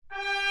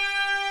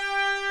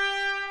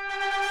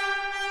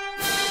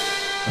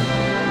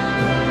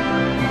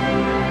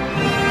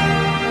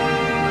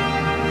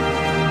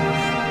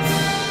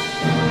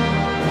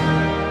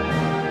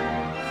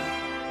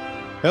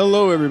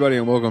Hello, everybody,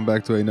 and welcome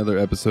back to another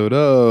episode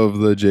of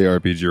the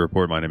JRPG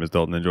Report. My name is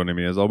Dalton, and joining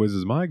me, as always,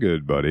 is my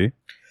good buddy.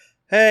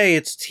 Hey,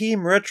 it's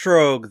Team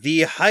Retrogue,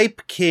 the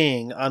Hype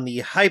King on the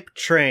Hype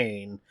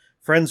Train,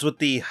 friends with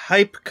the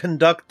Hype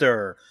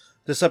Conductor.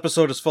 This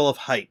episode is full of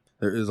hype.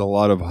 There is a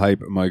lot of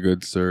hype, my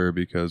good sir,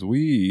 because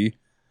we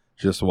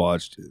just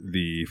watched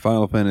the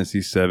Final Fantasy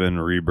VII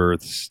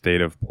Rebirth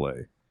State of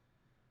Play.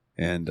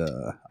 And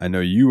I know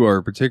you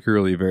are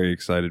particularly very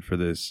excited for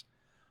this.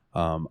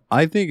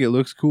 I think it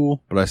looks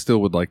cool, but I still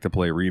would like to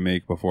play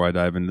Remake before I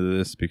dive into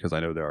this because I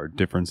know there are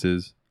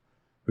differences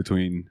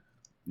between,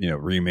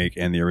 Remake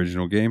and the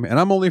original game, and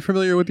I'm only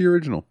familiar with the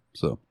original,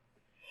 so.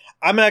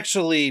 I'm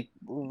actually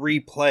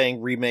replaying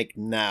Remake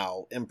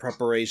now in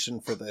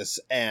preparation for this,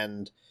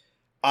 and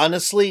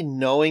honestly,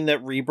 knowing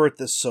that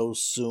Rebirth is so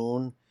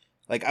soon,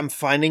 I'm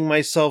finding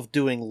myself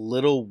doing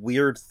little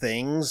weird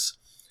things,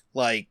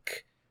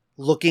 like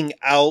looking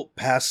out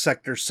past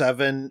Sector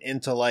 7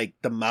 into,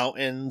 the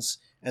mountains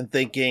and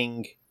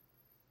thinking,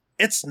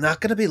 it's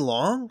not going to be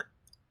long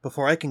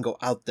before I can go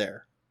out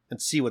there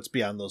and see what's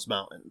beyond those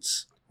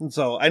mountains. And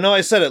so, I know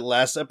I said it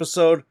last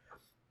episode,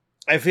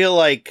 I feel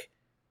like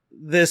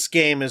this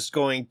game is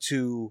going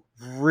to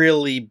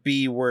really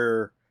be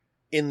where,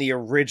 in the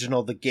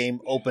original, the game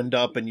opened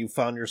up and you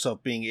found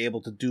yourself being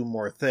able to do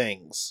more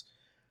things.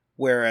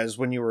 Whereas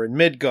when you were in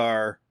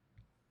Midgar,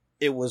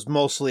 it was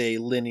mostly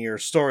a linear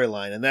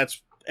storyline, and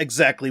that's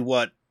exactly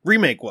what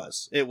Remake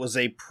was. It was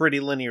a pretty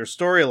linear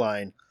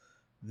storyline.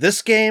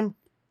 This game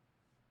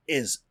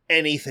is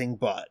anything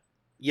but.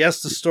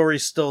 Yes, the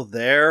story's still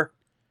there,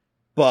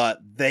 but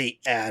they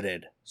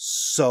added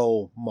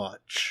so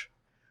much.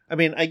 I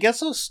mean, I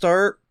guess I'll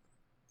start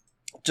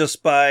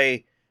just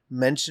by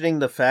mentioning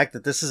the fact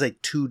that this is a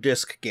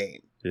 2-disc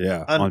game.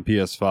 Yeah, on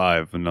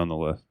PS5,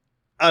 nonetheless.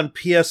 On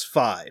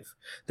PS5.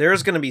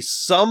 There's going to be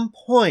some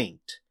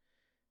point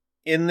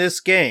in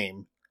this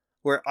game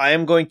where I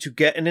am going to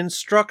get an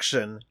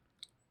instruction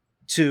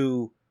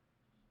to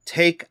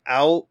take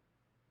out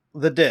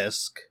the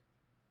disc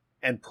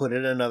and put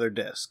in another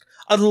disc.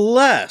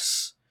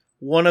 Unless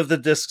one of the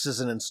discs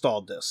is an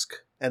install disc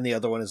and the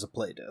other one is a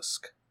play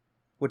disc,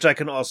 which I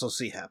can also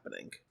see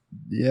happening.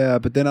 Yeah,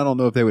 but then I don't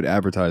know if they would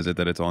advertise it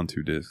that it's on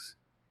 2 discs.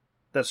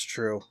 That's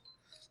true.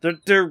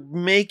 They're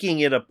making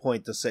it a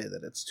point to say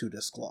that it's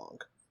 2-disc long.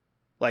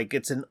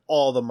 It's in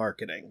all the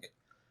marketing.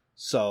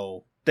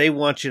 So they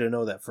want you to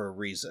know that for a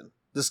reason.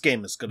 This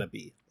game is going to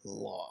be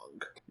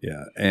long.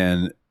 Yeah,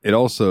 and it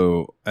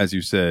also, as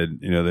you said,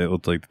 it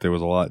looked like there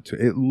was a lot to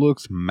it. It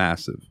looks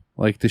massive.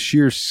 The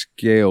sheer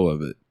scale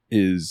of it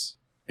is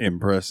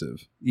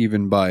impressive,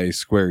 even by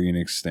Square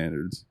Enix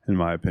standards, in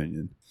my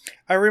opinion.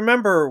 I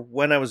remember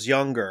when I was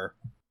younger,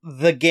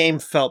 the game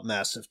felt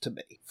massive to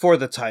me for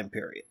the time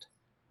period.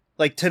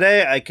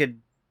 Today, I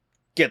could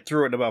get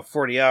through it in about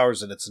 40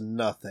 hours and it's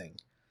nothing.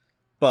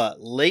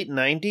 But late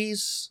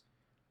 90s,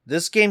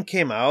 this game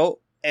came out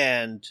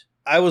and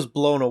I was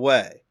blown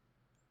away.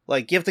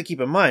 You have to keep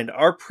in mind,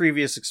 our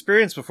previous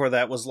experience before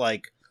that was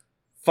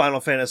Final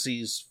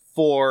Fantasies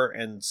 4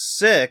 and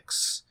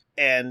 6.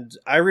 And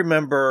I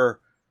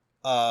remember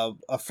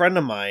a friend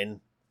of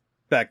mine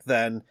back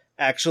then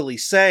actually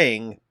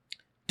saying,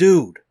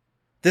 dude,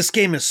 this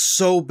game is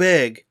so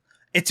big,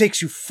 it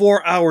takes you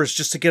 4 hours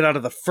just to get out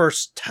of the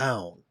first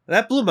town.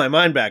 That blew my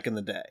mind back in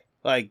the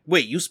day.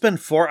 Wait, you spend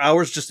 4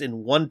 hours just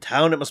in one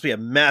town? It must be a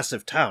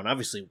massive town.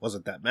 Obviously, it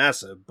wasn't that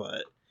massive,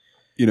 but...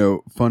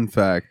 Fun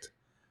fact,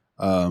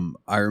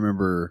 I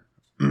remember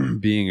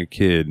being a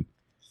kid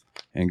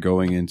and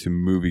going into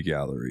Movie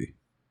Gallery.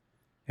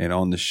 And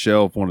on the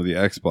shelf, one of the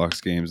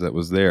Xbox games that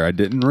was there, I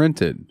didn't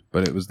rent it,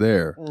 but it was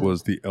there,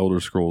 was the Elder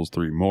Scrolls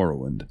 3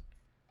 Morrowind.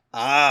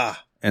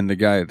 Ah. And the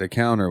guy at the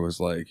counter was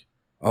like,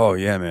 oh,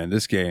 yeah, man,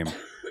 this game,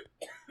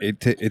 it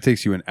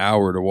takes you an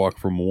hour to walk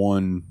from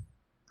one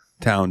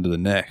town to the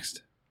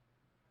next.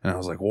 And I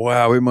was like,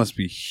 wow, it must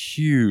be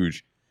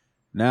huge.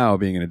 Now,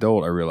 being an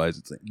adult, I realize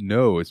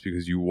no, it's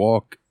because you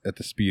walk at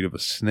the speed of a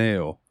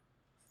snail.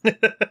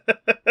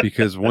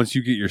 Because once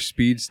you get your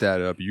speed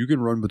stat up, you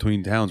can run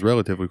between towns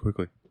relatively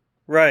quickly.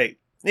 Right.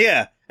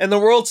 Yeah. And the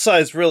world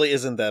size really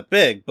isn't that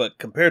big, but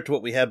compared to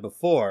what we had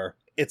before,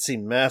 it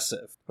seemed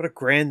massive. What a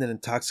grand and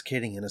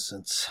intoxicating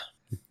innocence.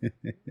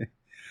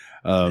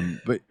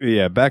 But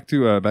yeah, back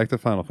to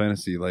Final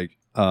Fantasy. I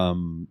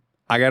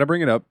gotta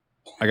bring it up.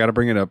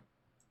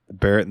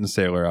 Barrett in the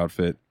sailor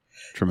outfit,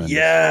 tremendous.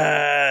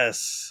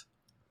 Yes.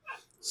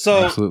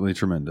 So absolutely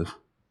tremendous.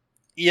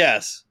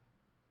 Yes,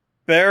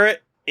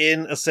 Barrett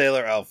in a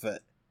sailor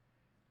outfit.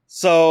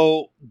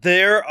 So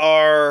there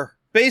are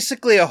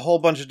basically a whole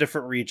bunch of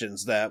different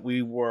regions that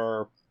we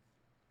were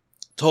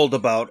told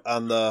about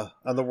on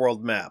the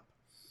world map,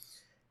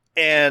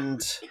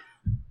 and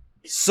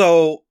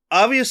so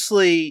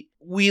obviously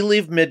we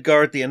leave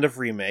Midgar at the end of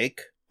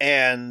Remake,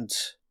 and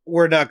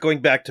we're not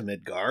going back to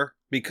Midgar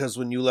because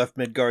when you left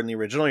Midgar in the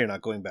original, you're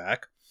not going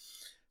back.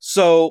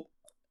 So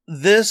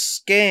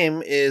this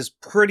game is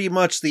pretty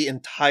much the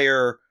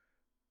entire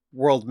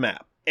world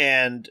map,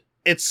 and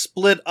it's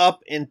split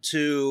up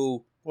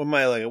into what am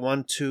I like?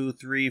 1, 2,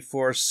 3,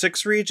 4,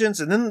 6 regions,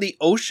 and then the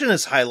ocean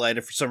is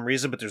highlighted for some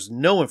reason, but there's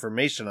no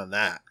information on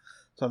that.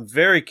 So I'm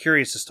very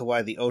curious as to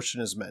why the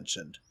ocean is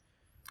mentioned.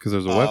 Because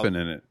there's a weapon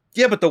in it.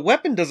 Yeah, but the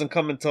weapon doesn't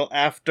come until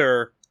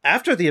after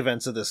the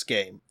events of this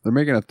game. They're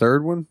making a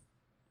third one?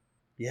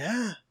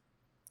 Yeah.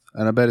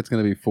 And I bet it's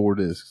going to be 4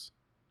 discs.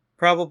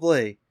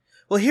 Probably.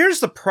 Well, here's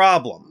the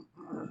problem.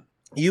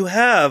 You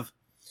have...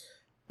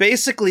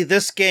 Basically,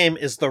 this game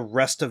is the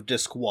rest of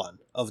Disc 1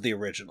 of the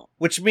original,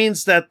 which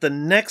means that the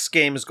next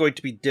game is going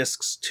to be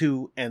Discs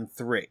 2 and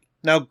 3.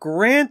 Now,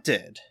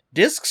 granted,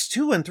 Discs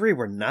 2 and 3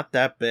 were not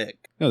that big.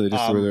 No, they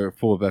just were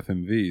full of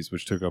FMVs,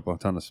 which took up a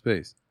ton of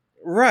space.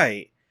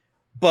 Right.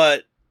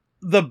 But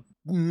the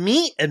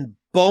meat and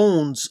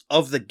bones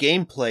of the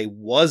gameplay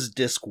was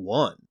Disc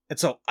 1. And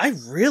so I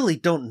really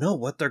don't know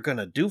what they're going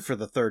to do for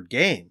the third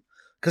game,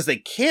 because they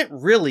can't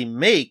really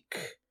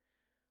make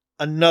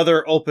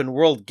another open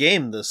world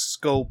game the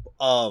scope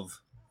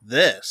of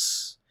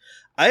this.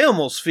 I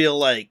almost feel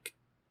like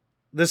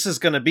this is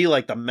going to be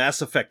like the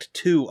Mass Effect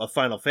 2 of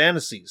Final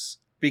Fantasies,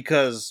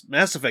 because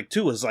Mass Effect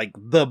 2 is like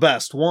the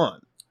best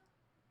one.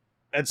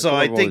 And so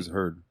I think, always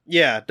heard.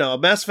 Yeah, no,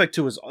 Mass Effect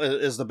 2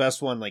 is the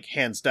best one, like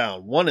hands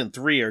down. 1 and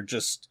 3 are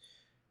just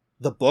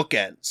the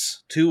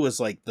bookends. 2 is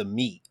like the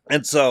meat.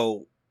 And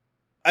so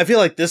I feel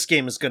like this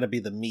game is going to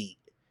be the meat.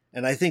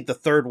 And I think the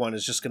third one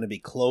is just going to be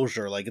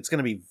closure. Like, it's going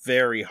to be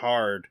very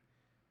hard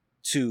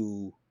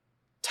to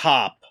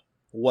top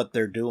what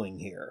they're doing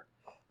here.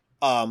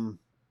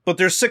 But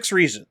there's 6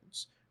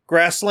 regions.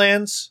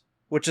 Grasslands,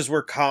 which is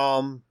where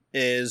Calm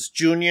is.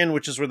 Junion,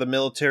 which is where the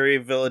military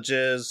village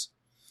is.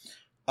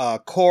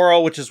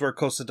 Coral, which is where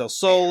Costa del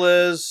Sol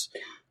is.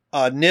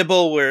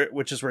 Nibble,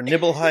 which is where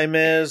Nibelheim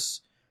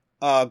is.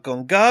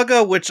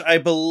 Gongaga, which I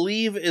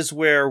believe is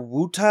where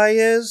Wutai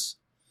is.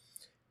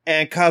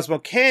 And Cosmo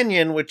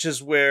Canyon, which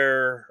is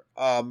where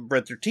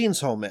Red 13's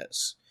home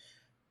is.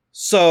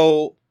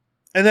 So,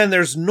 and then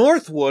there's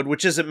Northwood,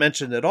 which isn't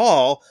mentioned at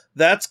all.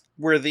 That's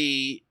where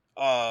the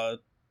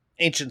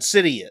ancient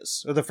city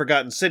is, or the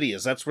Forgotten City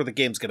is. That's where the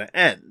game's going to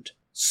end.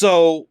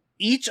 So,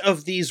 each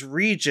of these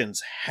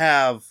regions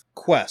have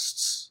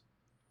quests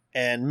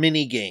and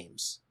mini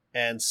games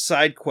and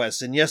side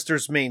quests. And yes,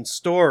 there's main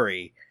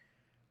story,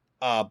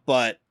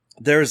 but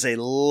there's a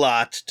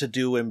lot to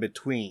do in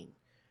between.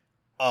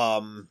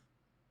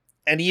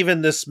 And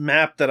even this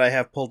map that I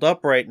have pulled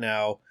up right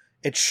now,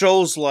 it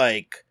shows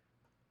like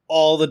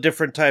all the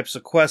different types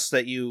of quests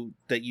that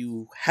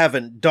you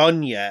haven't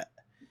done yet.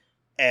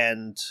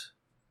 And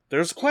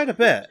there's quite a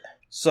bit.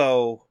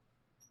 So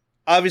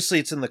obviously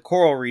it's in the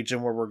Coral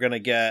region where we're going to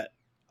get,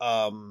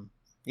 Aerith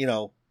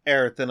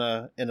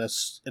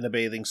in a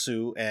bathing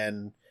suit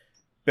and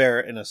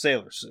Barrett in a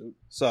sailor suit.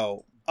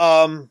 So,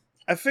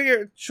 I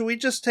figured, should we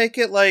just take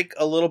it like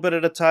a little bit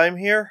at a time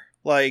here?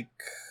 Like,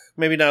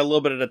 maybe not a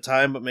little bit at a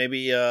time, but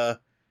maybe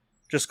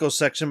just go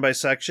section by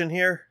section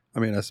here. I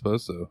mean, I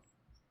suppose so.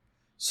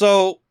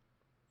 So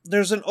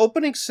there's an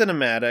opening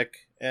cinematic,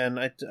 and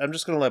I'm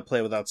just going to let it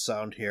play without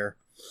sound here.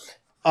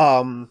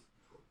 And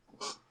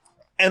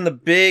the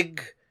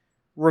big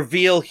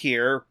reveal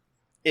here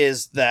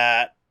is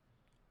that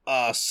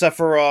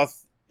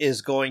Sephiroth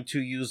is going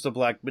to use the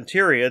black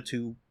materia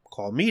to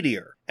call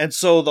Meteor. And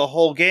so the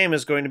whole game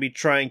is going to be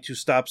trying to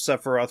stop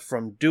Sephiroth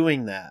from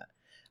doing that.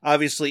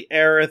 Obviously,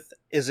 Aerith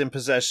is in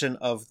possession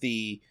of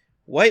the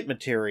white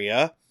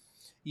materia.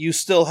 You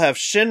still have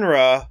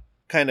Shinra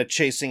kind of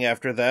chasing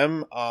after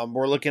them.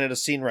 We're looking at a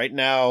scene right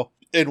now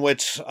in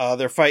which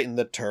they're fighting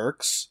the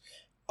Turks.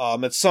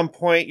 At some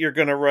point, you're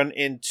going to run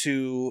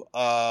into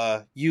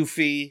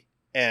Yuffie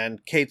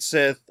and Kate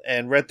Sith,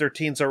 and Red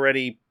 13's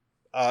already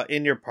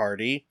in your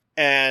party.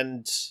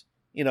 And,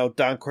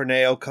 Don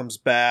Corneo comes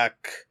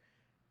back.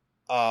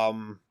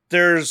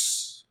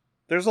 There's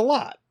a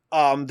lot.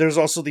 There's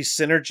also these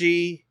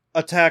synergy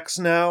attacks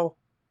now,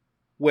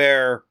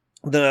 where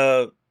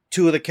the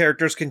two of the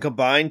characters can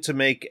combine to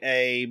make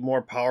a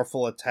more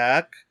powerful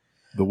attack.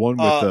 The one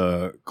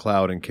with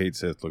Cloud and Kate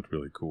Sith looked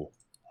really cool.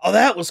 Oh,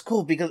 that was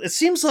cool, because it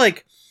seems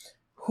like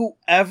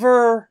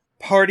whoever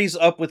parties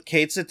up with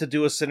Kate Sith to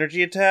do a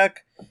synergy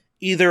attack,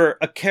 either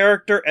a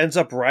character ends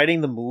up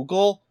riding the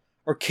Moogle,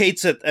 or Kate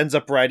Sith ends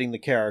up riding the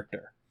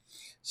character.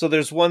 So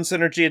there's one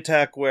synergy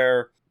attack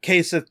where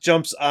Kate Sith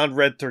jumps on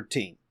Red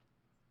 13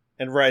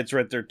 and rides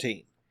Red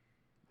 13.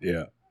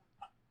 Yeah.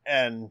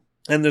 And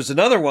there's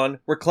another one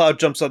where Cloud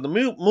jumps on the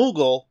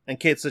Moogle and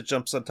Kate Sith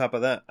jumps on top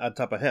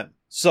of him.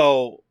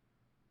 So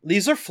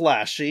these are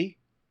flashy.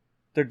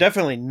 They're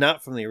definitely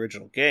not from the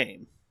original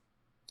game.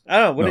 I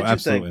don't know. What did you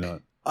think? Absolutely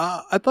not.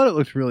 I thought it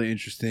looked really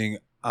interesting.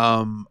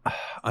 I'm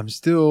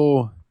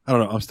still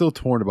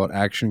torn about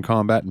action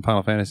combat in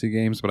Final Fantasy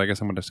games, but I guess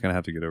I'm just going to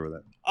have to get over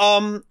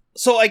that.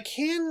 So I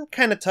can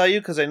kind of tell you,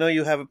 because I know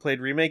you haven't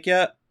played Remake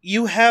yet,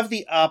 you have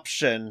the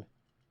option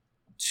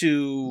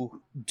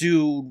to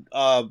do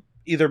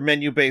either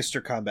menu-based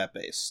or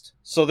combat-based.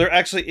 So there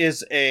actually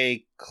is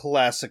a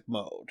classic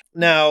mode.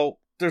 Now,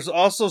 there's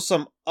also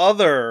some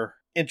other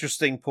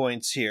interesting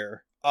points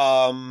here.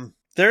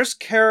 There's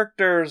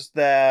characters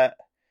that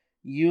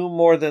you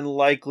more than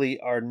likely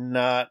are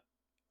not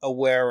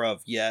aware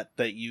of yet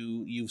that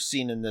you've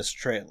seen in this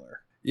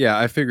trailer. Yeah,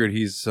 I figured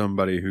he's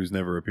somebody who's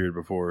never appeared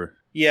before.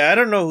 Yeah, I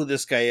don't know who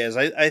this guy is.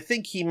 I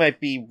think he might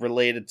be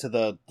related to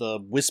the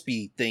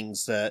wispy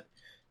things that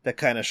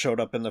kind of showed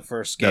up in the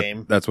first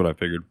game. That's what I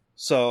figured.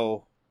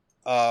 So,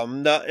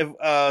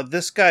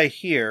 this guy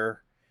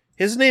here,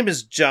 his name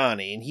is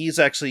Johnny, and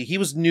he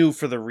was new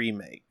for the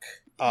remake.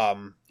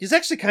 He's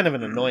actually kind of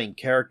an annoying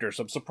character,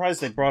 so I'm surprised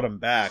they brought him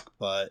back,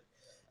 but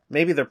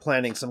maybe they're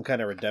planning some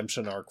kind of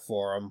redemption arc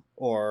for him,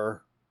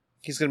 or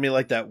he's going to be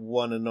like that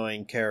one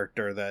annoying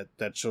character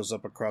that shows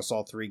up across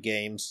all 3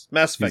 games.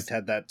 Mass Effect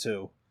had that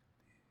too.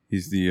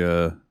 He's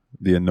the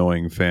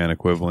annoying fan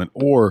equivalent,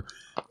 or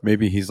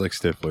maybe he's like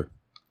Stifler.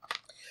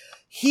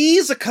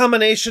 He's a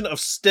combination of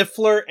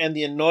Stifler and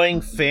the annoying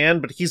fan,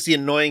 but he's the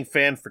annoying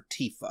fan for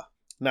Tifa,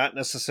 not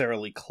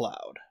necessarily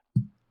Cloud.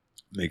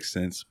 Makes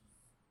sense.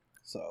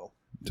 So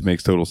it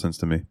makes total sense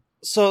to me.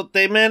 So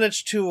they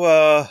managed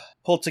to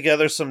pull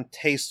together some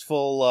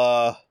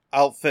tasteful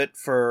outfit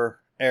for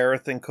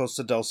Aerith and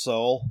Costa del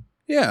Sol.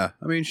 Yeah,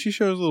 I mean, she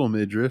shows a little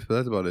midriff, but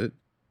that's about it.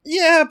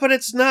 Yeah, but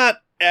it's not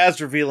as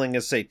revealing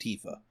as, say,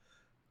 Tifa.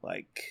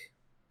 Like,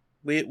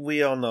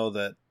 we all know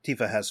that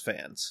Tifa has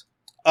fans.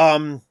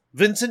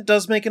 Vincent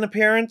does make an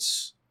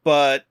appearance,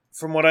 but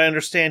from what I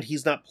understand,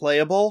 he's not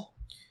playable.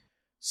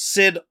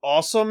 Cid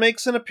also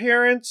makes an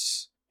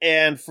appearance,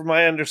 and from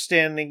my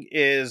understanding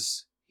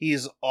is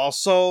he's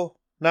also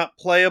not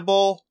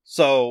playable.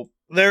 So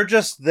they're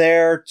just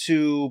there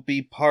to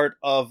be part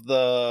of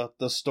the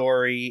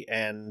story,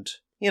 and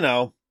you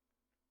know,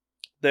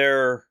 they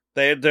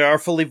are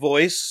fully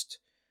voiced.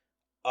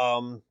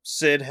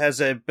 Cid has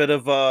a bit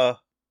of a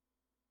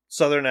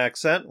southern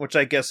accent, which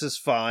I guess is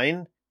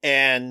fine.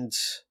 And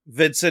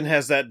Vincent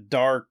has that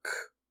dark,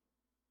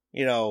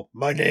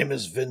 my name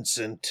is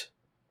Vincent.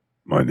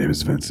 My name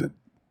is Vincent.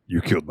 You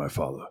killed my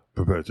father.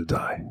 Prepare to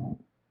die.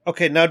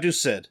 Okay, now do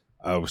Cid.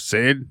 Oh,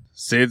 Cid?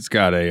 Cid's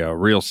got a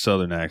real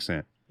southern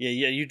accent.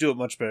 Yeah, you do it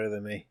much better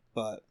than me.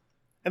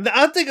 And the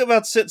odd thing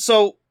about Cid,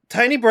 so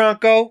Tiny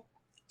Bronco,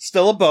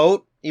 still a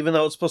boat, even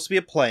though it's supposed to be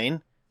a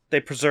plane.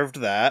 They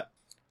preserved that.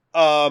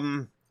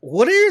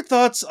 What are your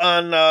thoughts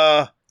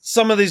on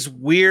some of these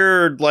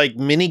weird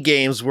mini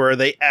games where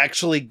they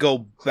actually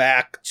go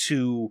back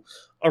to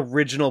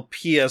original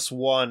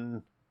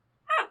PS1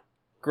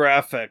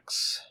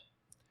 graphics?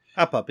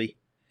 Hi, puppy.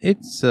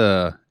 It's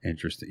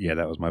interesting. Yeah,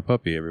 that was my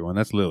puppy, everyone.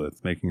 That's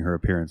Lilith making her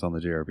appearance on the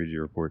JRPG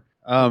report.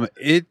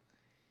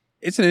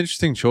 It's an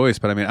interesting choice,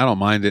 but I mean, I don't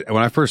mind it.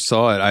 When I first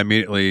saw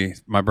it,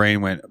 my brain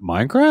went,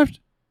 Minecraft?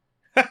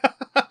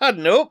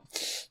 Nope.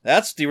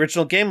 That's the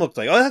original game looked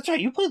like. Oh, that's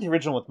right. You played the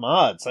original with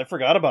mods. I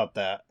forgot about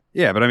that.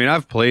 Yeah, but I mean,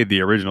 I've played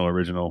the original.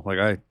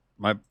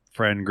 My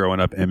friend growing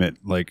up, Emmett,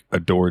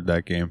 adored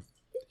that game.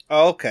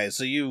 Oh, okay,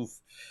 so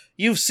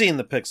you've seen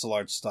the pixel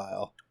art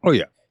style. Oh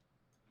yeah.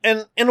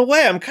 And in a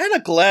way, I'm kind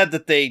of glad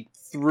that they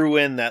threw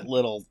in that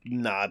little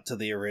nod to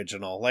the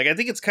original. I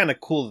think it's kind of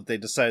cool that they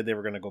decided they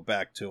were going to go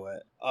back to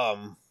it.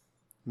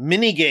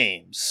 Mini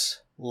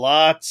games,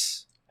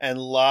 lots and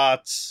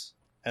lots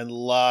and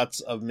lots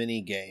of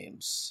mini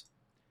games.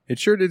 It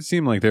sure did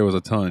seem like there was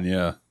a ton,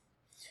 yeah.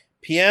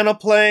 Piano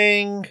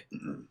playing,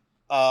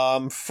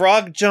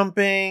 frog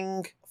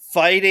jumping,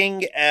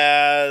 fighting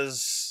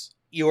as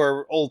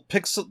your old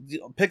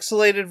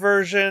pixelated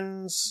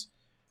versions,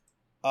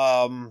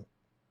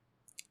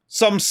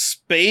 some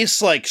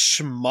space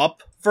shmup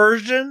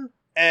version,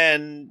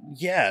 and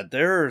yeah,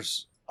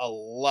 there's a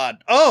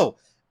lot. Oh,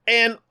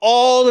 and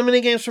all the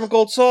minigames from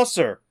Gold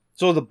Saucer.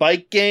 So the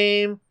bike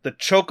game, the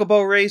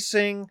chocobo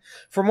racing.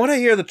 From what I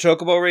hear, the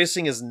chocobo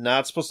racing is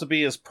not supposed to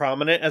be as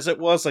prominent as it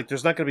was.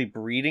 There's not going to be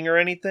breeding or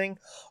anything.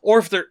 Or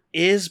if there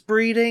is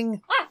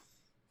breeding,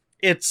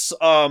 it's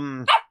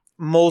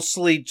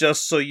mostly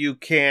just so you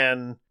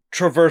can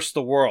traverse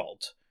the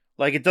world.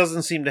 It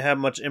doesn't seem to have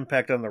much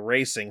impact on the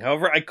racing.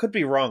 However, I could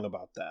be wrong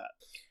about that.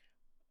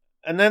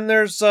 And then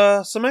there's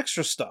some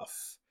extra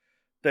stuff.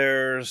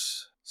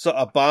 There's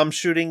a bomb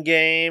shooting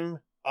game.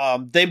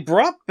 They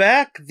brought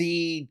back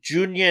the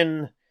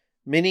Junyuan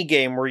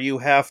minigame where you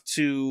have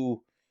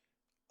to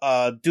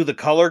do the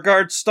color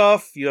guard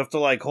stuff. You have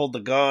to hold the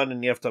gun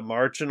and you have to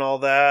march and all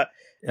that.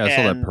 Yeah, I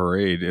saw that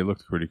parade. It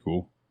looked pretty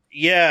cool.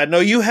 Yeah, no,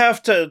 you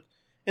have to.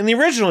 In the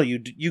original,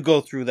 you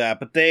go through that,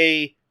 but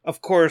they,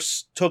 of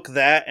course, took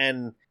that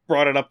and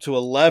brought it up to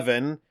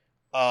 11.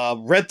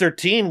 Red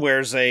 13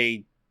 wears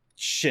a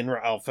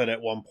Shinra outfit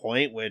at one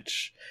point,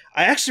 which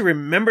I actually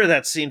remember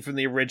that scene from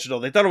the original.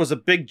 They thought it was a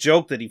big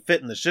joke that he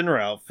fit in the Shinra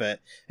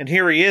outfit, and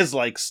here he is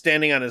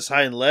standing on his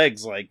hind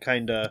legs,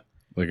 kind of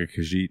like a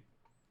Khajiit.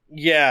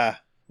 Yeah,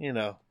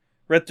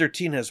 Red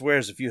 13 has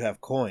wares if you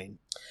have coin.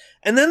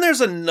 And then there's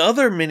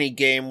another mini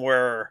game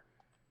where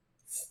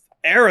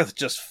Aerith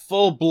just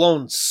full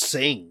blown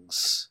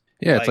sings.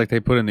 Yeah, it's like they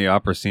put in the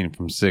opera scene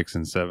from 6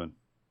 and 7.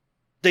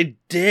 They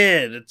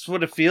did. It's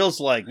what it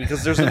feels like,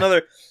 because there's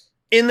another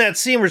in that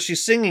scene where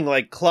she's singing,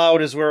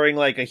 Cloud is wearing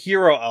a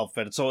hero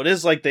outfit. So it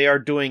is like they are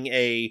doing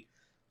a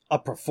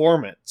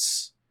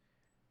performance.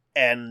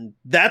 And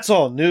that's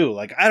all new.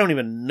 Like, I don't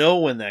even know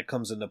when that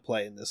comes into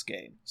play in this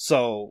game.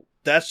 So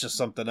that's just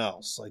something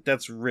else. Like,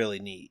 that's really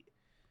neat.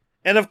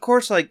 And of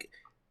course, like,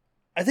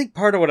 I think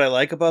part of what I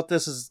like about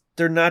this is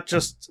they're not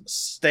just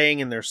staying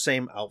in their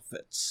same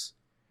outfits.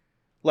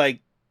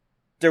 Like,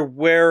 they're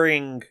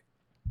wearing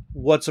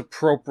what's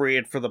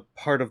appropriate for the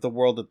part of the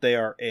world that they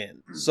are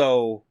in.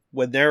 So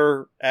when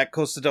they're at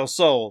Costa del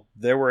Sol,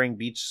 they're wearing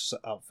beach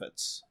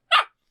outfits.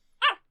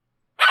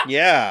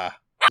 Yeah.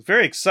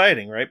 Very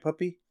exciting, right,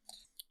 puppy?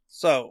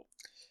 So,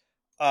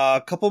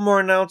 a couple more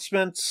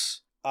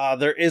announcements.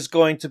 There is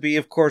going to be,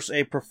 of course,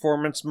 a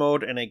performance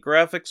mode and a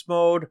graphics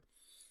mode.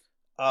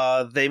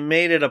 They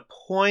made it a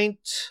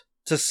point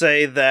to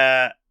say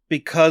that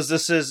because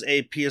this is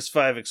a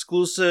PS5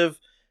 exclusive,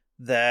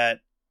 that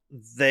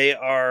they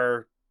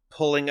are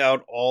pulling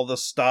out all the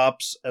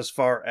stops as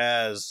far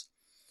as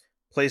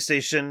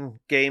PlayStation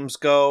games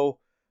go.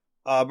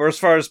 But as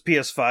far as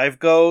PS5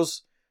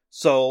 goes,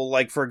 so,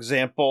 like, for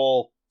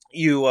example,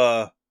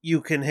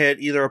 you can hit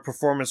either a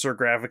performance or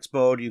graphics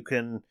mode. You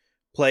can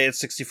play at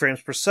 60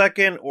 frames per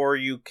second, or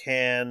you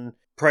can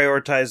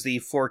prioritize the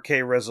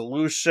 4K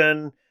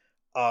resolution.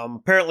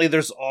 Apparently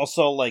there's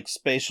also, like,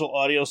 spatial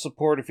audio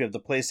support if you have the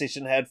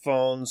PlayStation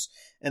headphones,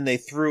 and they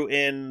threw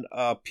in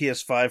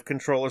PS5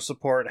 controller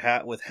support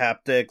with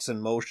haptics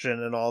and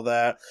motion and all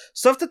that.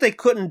 Stuff that they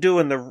couldn't do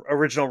in the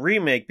original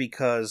remake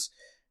because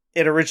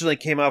it originally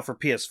came out for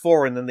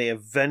PS4, and then they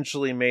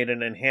eventually made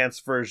an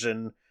enhanced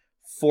version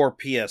for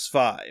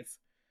PS5.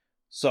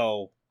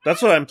 So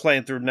that's what I'm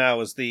playing through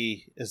now is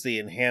the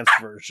enhanced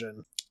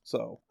version.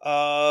 So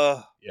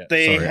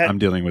I'm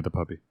dealing with the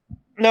puppy.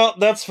 No,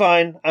 that's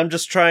fine. I'm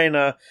just trying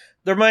to.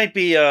 There might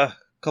be a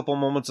couple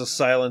moments of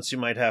silence. You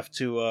might have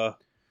to.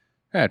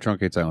 Yeah,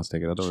 truncate silence.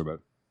 Take it. Don't worry about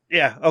it.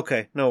 Yeah.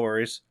 Okay. No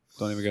worries.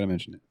 Don't even gotta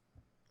mention it.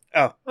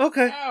 Oh.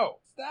 Okay. Ow!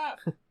 Stop!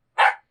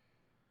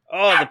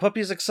 Oh, the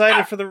puppy's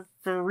excited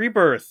for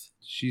Rebirth.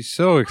 She's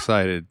so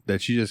excited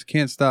that she just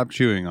can't stop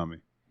chewing on me.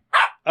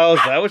 Oh,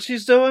 is that what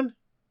she's doing?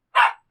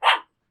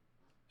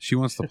 She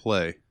wants to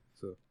play.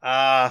 So.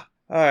 All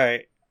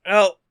right.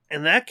 Well,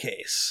 in that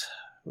case,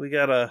 we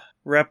gotta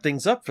wrap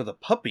things up for the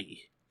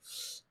puppy.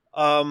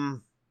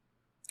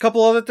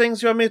 Couple other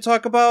things you want me to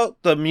talk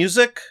about? The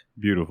music.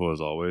 Beautiful as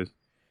always.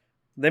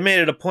 They made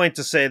it a point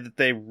to say that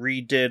they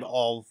redid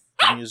all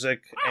the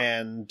music,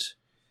 and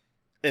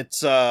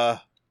it's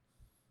a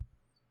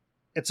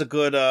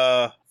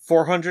good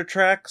 400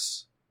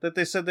 tracks that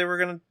they said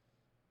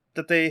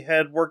that they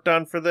had worked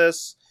on for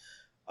this.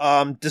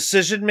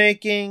 Decision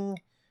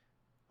making,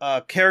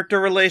 character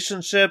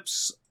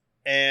relationships,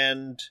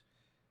 and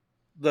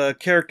the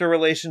character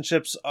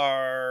relationships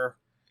are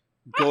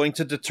going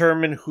to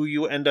determine who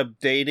you end up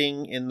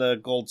dating in the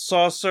Gold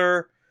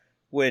Saucer,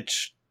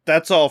 which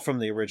that's all from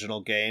the original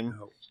game.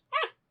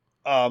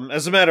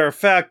 As a matter of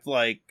fact,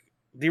 like,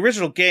 the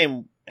original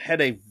game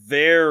had a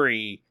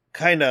very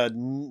kind of,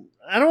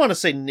 I don't want to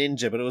say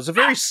ninja, but it was a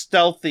very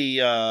stealthy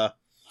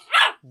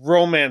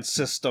romance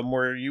system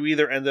where you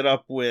either ended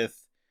up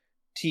with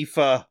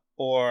Tifa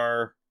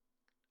or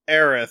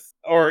Aerith,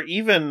 or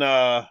even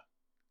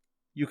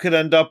you could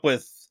end up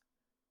with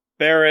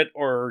Barrett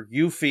or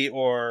Yuffie,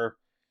 or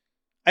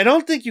I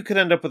don't think you could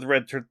end up with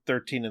Red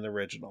 13 in the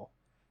original,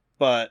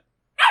 but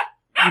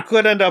you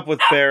could end up with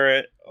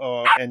Barrett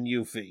and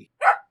Yuffie.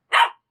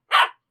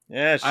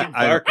 Yeah, she's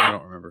barking. I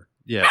don't remember.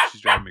 Yeah,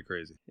 she's driving me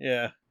crazy.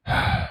 Yeah.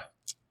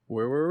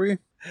 Where were we?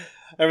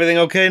 Everything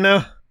okay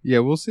now? Yeah,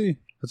 we'll see.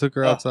 I took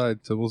her outside,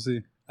 so we'll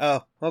see.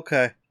 Oh,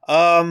 okay.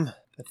 I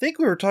think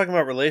we were talking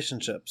about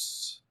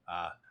relationships.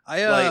 Yeah.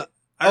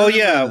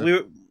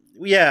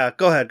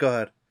 Go ahead.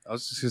 I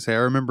was just gonna say, I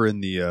remember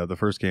in the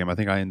first game, I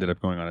think I ended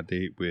up going on a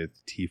date with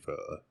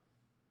Tifa.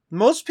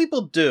 Most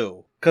people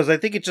do, because I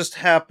think it just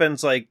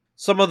happens, like,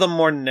 some of the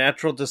more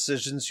natural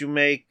decisions you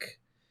make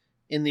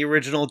in the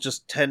original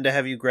just tend to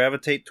have you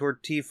gravitate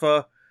toward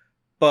Tifa,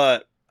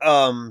 but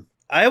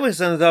I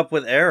always ended up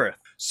with Aerith.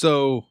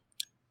 So,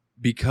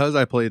 because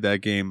I played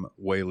that game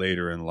way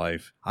later in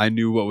life, I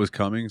knew what was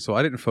coming, so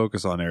I didn't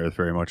focus on Aerith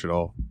very much at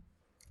all.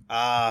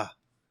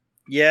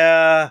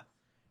 Yeah,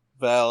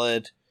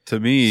 valid. To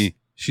me,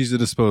 she's a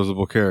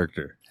disposable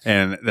character,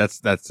 and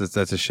that's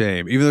a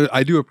shame. Even though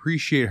I do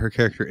appreciate her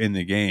character in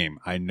the game,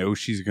 I know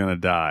she's gonna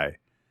die.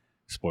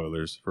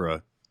 Spoilers for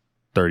a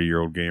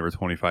 30-year-old game or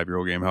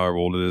 25-year-old game, however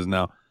old it is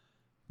now.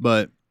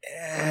 But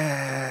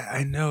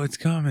I know it's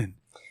coming.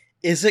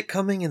 Is it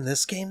coming in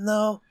this game,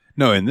 though?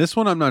 No, in this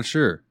one, I'm not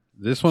sure.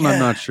 I'm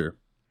not sure.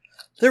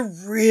 They're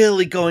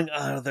really going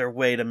out of their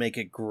way to make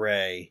it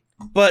gray.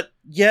 But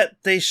yet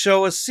they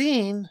show a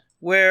scene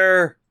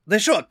where... They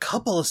show a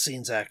couple of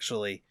scenes,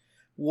 actually.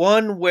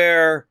 One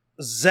where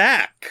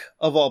Zack,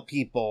 of all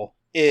people,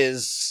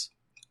 is...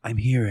 I'm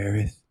here,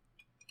 Aerith.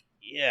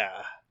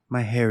 Yeah.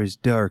 My hair is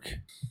dark.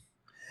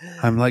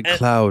 I'm like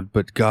Cloud,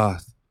 but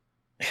goth.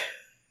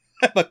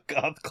 I'm a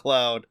goth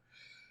Cloud.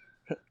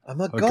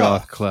 I'm a goth.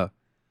 Goth Cloud.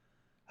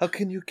 How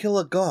can you kill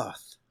a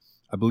goth?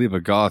 I believe a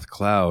goth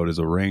cloud is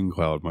a rain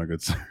cloud, my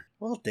good sir.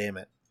 Well, damn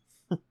it.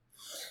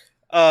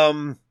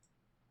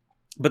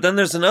 But then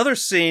there's another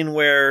scene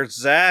where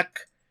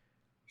Zack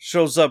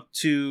shows up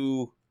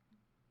to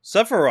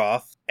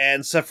Sephiroth,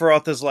 and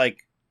Sephiroth is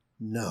like,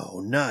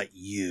 "No, not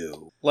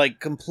you." Like,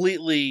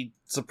 completely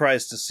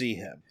surprised to see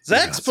him.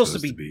 Zack's supposed to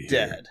be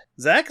dead.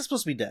 Zack is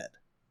supposed to be dead.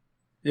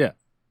 Yeah.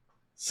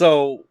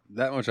 So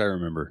that much I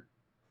remember.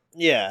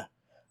 Yeah.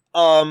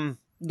 I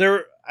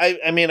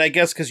mean, I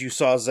guess because you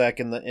saw Zack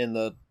in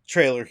the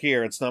trailer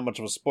here, it's not much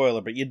of a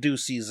spoiler, but you do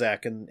see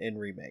Zack in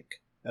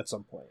Remake at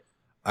some point.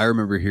 I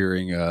remember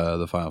hearing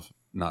the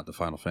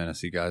Final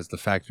Fantasy guys, the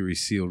Factory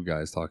Sealed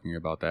guys talking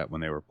about that when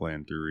they were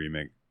playing through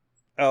Remake.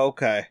 Oh,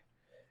 okay.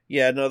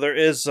 Yeah, no, there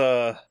is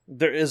a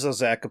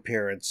Zack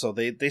appearance, so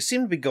they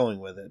seem to be going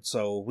with it.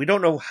 So we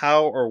don't know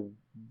how or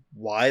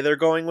why they're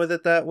going with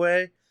it that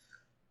way.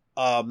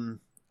 I'm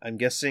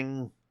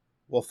guessing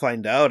we'll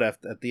find out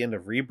at the end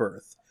of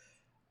Rebirth.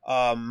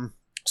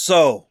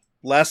 So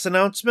last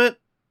announcement.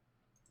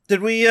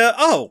 Did we?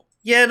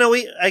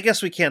 I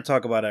guess we can't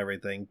talk about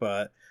everything,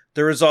 but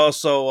there is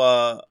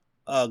also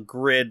a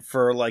grid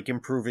for like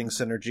improving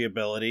synergy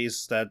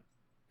abilities that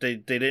they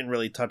didn't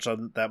really touch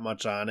on that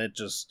much on it.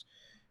 Just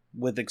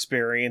with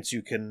experience,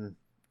 you can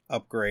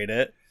upgrade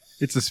it.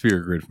 It's a sphere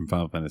grid from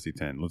Final Fantasy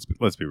X.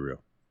 Let's be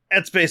real.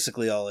 That's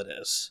basically all it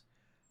is.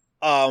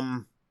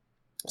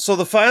 So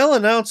the final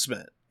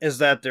announcement is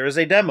that there is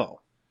a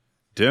demo.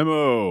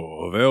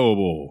 Demo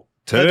available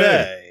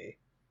today.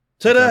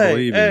 Hey.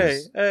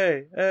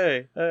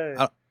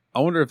 I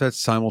wonder if that's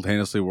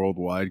simultaneously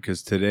worldwide,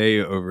 because today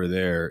over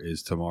there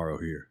is tomorrow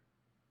here.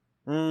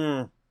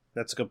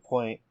 That's a good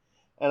point.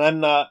 And I'm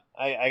not.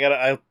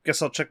 I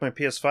guess I'll check my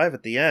PS5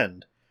 at the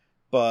end.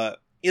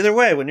 But either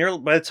way,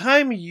 by the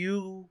time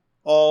you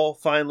all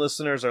fine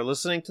listeners are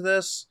listening to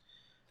this,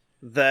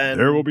 then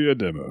there will be a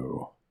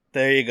demo.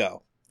 There you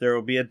go. There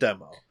will be a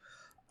demo.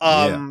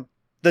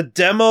 The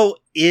demo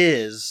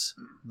is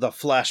the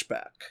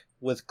flashback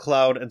with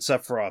Cloud and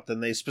Sephiroth,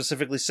 and they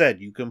specifically said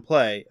you can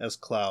play as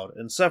Cloud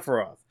and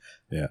Sephiroth.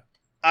 Yeah.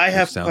 I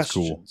have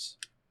questions.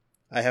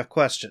 Cool. I have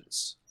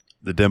questions.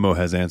 The demo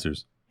has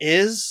answers.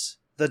 Is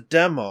the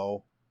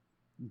demo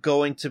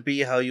going to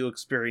be how you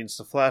experience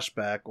the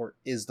flashback, or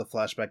is the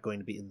flashback going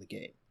to be in the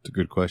game? It's a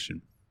good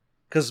question.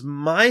 Because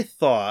my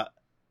thought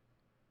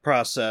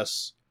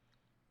process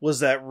was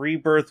that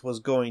Rebirth was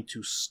going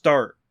to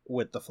start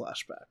with the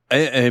flashback.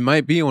 It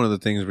might be one of the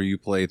things where you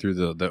play through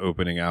the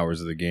opening hours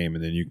of the game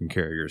and then you can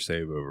carry your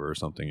save over or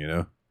something, you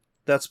know?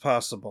 That's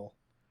possible.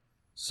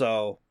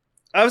 So,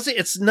 obviously,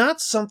 it's not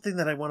something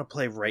that I want to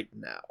play right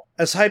now.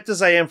 As hyped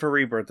as I am for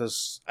Rebirth,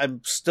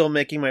 I'm still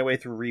making my way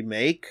through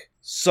Remake.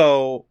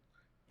 So,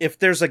 if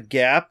there's a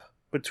gap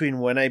between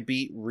when I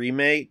beat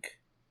Remake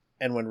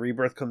and when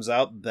Rebirth comes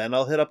out, then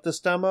I'll hit up this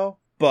demo.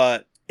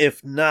 But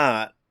if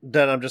not,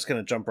 then I'm just going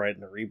to jump right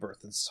into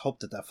Rebirth and hope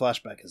that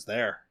flashback is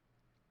there.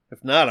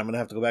 If not, I'm going to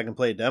have to go back and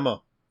play a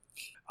demo.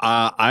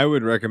 I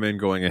would recommend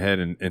going ahead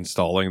and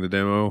installing the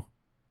demo.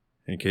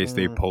 In case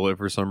they pull it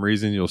for some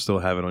reason, you'll still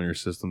have it on your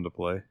system to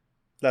play.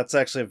 That's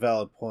actually a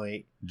valid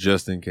point.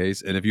 Just in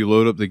case. And if you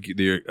load up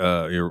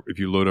if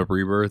you load up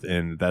Rebirth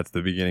and that's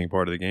the beginning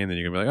part of the game, then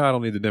you can be like, I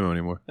don't need the demo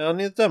anymore. I don't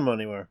need the demo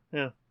anymore.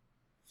 Yeah.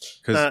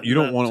 Because you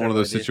don't want one of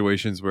those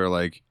situations where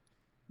like,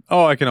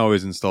 I can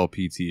always install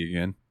PT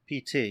again.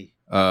 PT.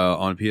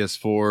 On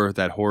PS4,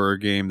 that horror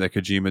game that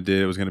Kojima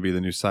did, it was going to be the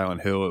new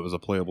Silent Hill. It was a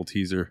playable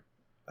teaser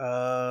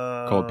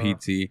called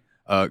PT.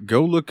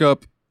 Go look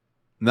up,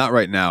 not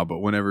right now, but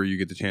whenever you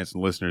get the chance,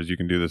 and listeners, you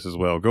can do this as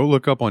well. Go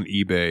look up on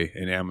eBay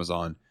and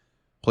Amazon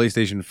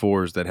PlayStation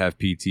 4s that have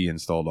PT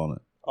installed on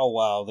it. Oh,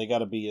 wow. They got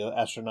to be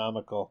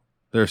astronomical.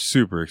 They're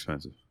super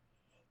expensive.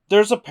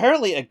 There's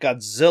apparently a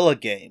Godzilla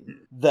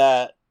game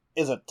that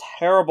is a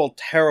terrible,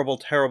 terrible,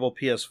 terrible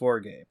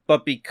PS4 game.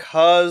 But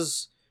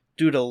because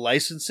due to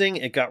licensing,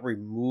 it got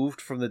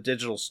removed from the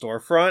digital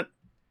storefront.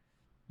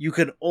 You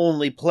can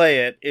only play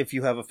it if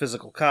you have a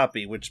physical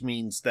copy, which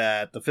means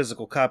that the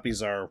physical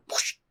copies are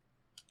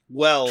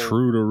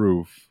true to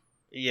roof.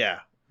 Yeah,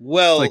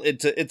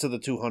 into the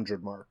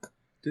 200 mark.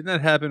 Didn't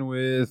that happen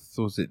with,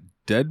 was it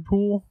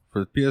Deadpool for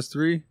the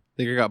PS3? I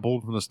think it got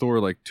pulled from the store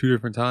like 2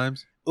 different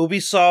times.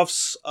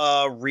 Ubisoft's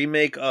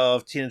remake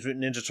of Teenage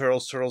Mutant Ninja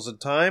Turtles: Turtles in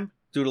Time,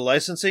 due to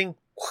licensing,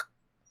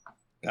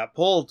 got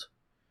pulled.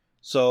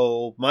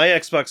 So my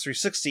Xbox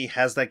 360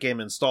 has that game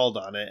installed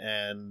on it,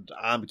 and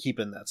I'm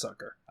keeping that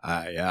sucker.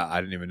 Yeah,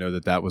 I didn't even know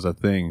that was a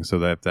thing, so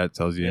that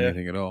tells you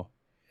anything at all.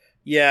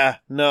 Yeah,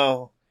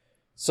 no.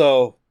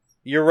 So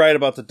you're right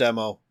about the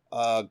demo.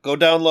 Go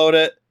download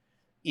it,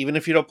 even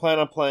if you don't plan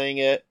on playing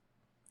it.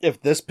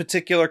 If this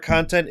particular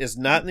content is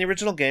not in the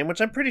original game,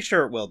 which I'm pretty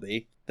sure it will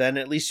be, then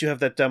at least you have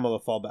that demo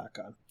to fall back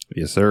on.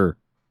 Yes, sir.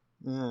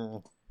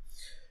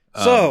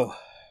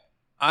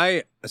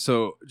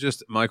 So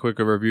just my quick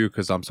overview,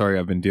 because I'm sorry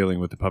I've been dealing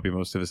with the puppy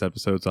most of this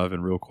episode, so I've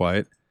been real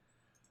quiet.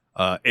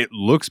 It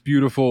looks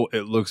beautiful.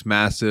 It looks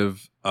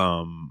massive.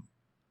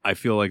 I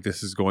feel like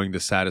this is going to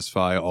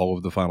satisfy all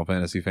of the Final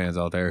Fantasy fans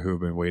out there who have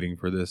been waiting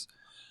for this.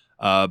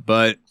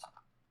 But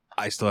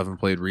I still haven't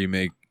played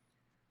Remake,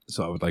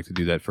 So I would like to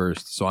do that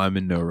first. So I'm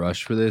in no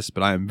rush for this,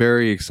 but I am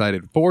very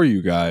excited for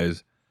you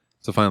guys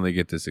to finally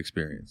get this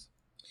experience.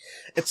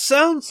 It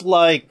sounds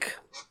like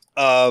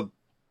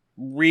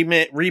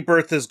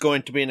Rebirth is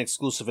going to be an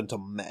exclusive until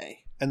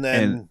May. And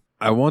then And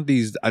I want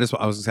these I was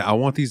gonna say I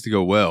want these to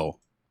go well.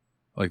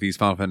 Like these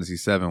Final Fantasy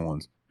VII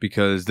ones.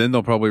 Because then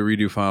they'll probably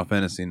redo Final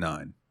Fantasy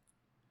IX.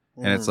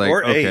 And it's like,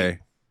 or 8. okay.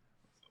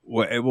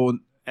 Well,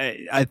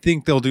 I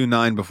think they'll do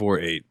 9 before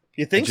 8.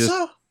 You think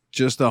so?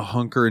 Just a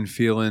hunker and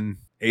feeling.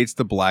 8's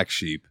the black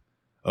sheep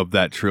of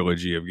that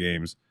trilogy of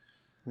games.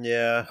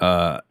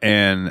 Yeah.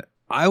 And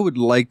I would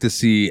like to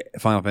see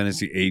Final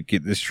Fantasy VIII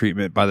get this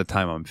treatment by the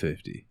time I'm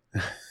 50.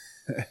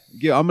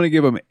 I'm going to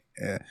give them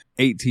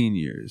 18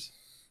 years.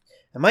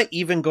 Am I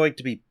even going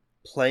to be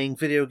playing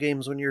video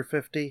games when you're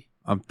 50?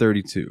 I'm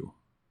 32.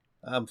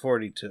 I'm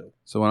 42.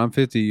 So when I'm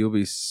 50, you'll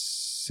be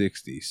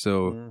 60.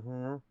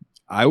 So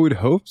I would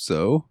hope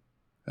so.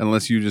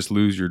 Unless you just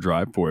lose your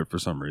drive for it for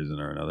some reason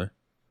or another.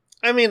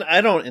 I mean,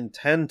 I don't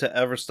intend to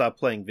ever stop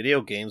playing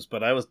video games,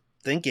 but I was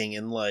thinking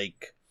in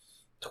like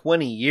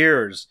 20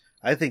 years,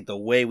 I think the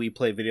way we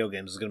play video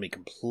games is going to be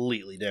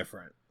completely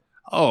different.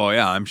 Oh,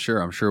 yeah, I'm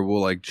sure. I'm sure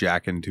we'll like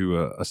jack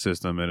into a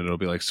system and it'll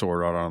be like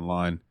Sword Art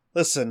Online.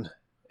 Listen,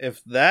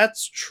 if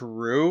that's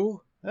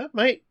true, that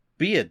might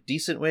be a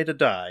decent way to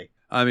die.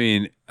 I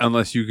mean,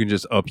 unless you can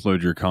just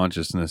upload your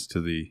consciousness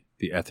to the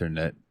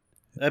Ethernet.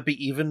 That'd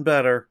be even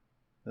better.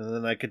 And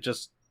then I could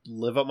just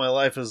live up my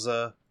life as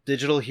a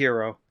digital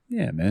hero.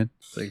 Yeah, man.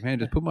 It's like, man,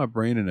 just put my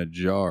brain in a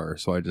jar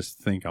so I just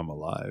think I'm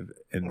alive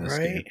in this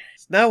game.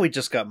 Now we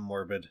just got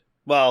morbid.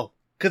 Well,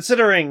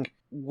 considering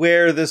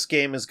where this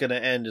game is going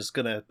to end is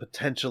going to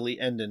potentially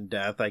end in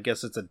death, I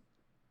guess it's a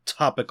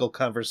topical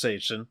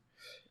conversation.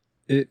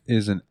 It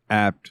is an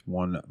apt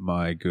one,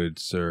 my good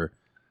sir.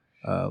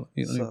 Let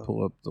me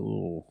pull up the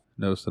little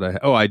notes that I have.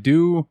 Oh, I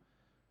do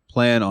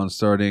plan on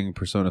starting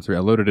Persona 3. I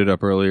loaded it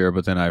up earlier,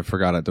 but then I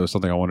forgot it. There was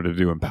something I wanted to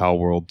do in Pal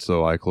World,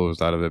 so I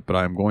closed out of it. But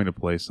I'm going to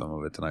play some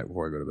of it tonight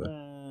before I go to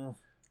bed.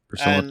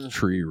 Persona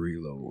 3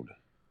 Reload.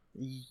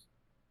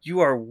 You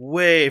are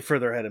way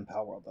further ahead in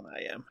Pal World than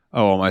I am.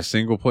 Oh, my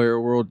single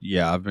player world?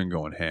 Yeah, I've been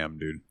going ham,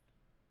 dude.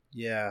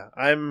 Yeah,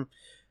 I'm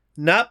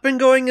not been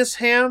going as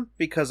ham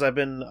because I've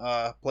been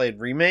playing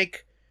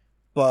Remake,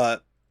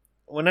 but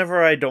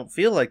whenever I don't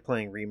feel like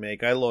playing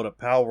Remake, I load up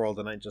Pal World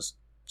and I just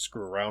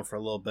screw around for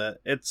a little bit.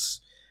 It's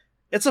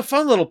a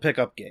fun little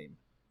pickup game.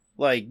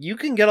 Like, you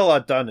can get a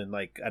lot done in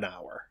like an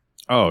hour.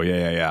 Oh,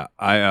 yeah.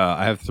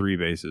 I have 3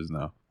 bases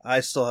now.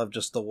 I still have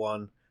just the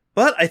one.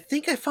 But I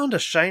think I found a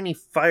shiny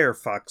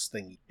Firefox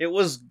thingy. It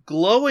was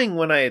glowing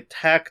when I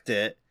attacked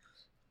it,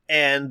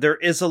 and there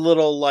is a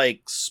little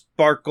like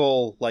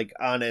sparkle like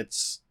on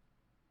its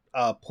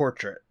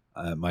portrait.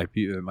 It might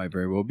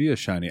very well be a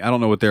shiny. I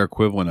don't know what their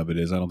equivalent of it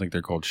is. I don't think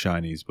they're called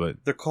shinies, but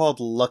they're called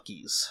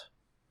Luckies.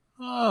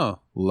 Oh,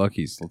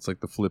 Luckies. Looks like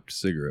the flipped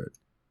cigarette.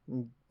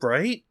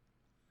 Right?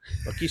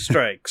 Lucky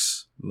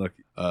Strikes.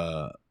 Lucky.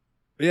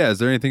 Yeah, is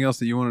there anything else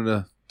that you wanted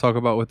to talk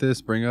about with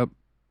this? Bring up?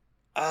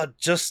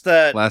 Just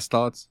that... Last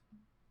thoughts?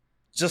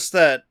 Just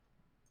that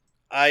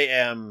I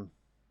am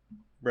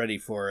ready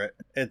for it.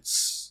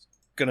 It's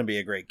gonna be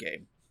a great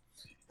game.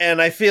 And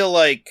I feel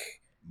like...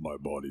 My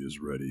body is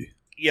ready.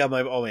 Yeah,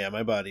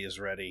 my body is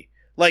ready.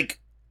 Like,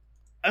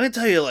 I'm gonna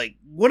tell you, like,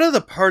 one of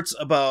the parts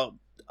about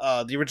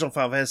the original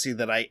Final Fantasy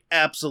that I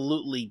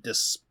absolutely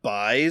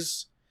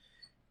despise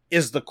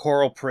is the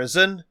coral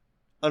prison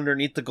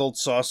underneath the gold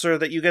saucer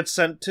that you get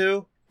sent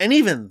to. And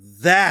even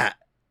that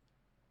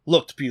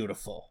looked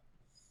beautiful.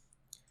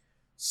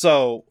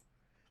 So,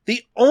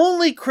 the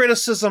only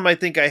criticism I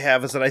think I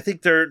have is that I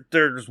think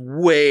there's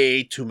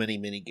way too many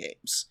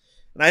minigames.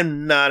 And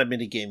I'm not a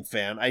minigame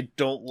fan. I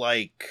don't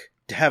like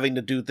having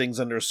to do things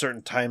under a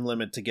certain time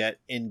limit to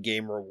get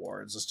in-game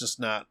rewards. It's just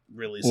not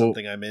really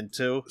something I'm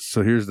into.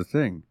 So here's the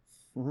thing.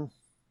 Mm-hmm.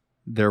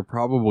 They're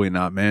probably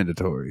not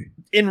mandatory.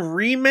 In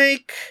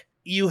Remake,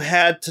 you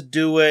had to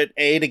do it,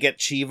 A, to get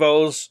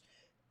Chivos,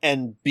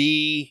 and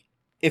B,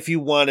 if you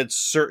wanted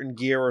certain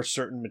gear or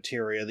certain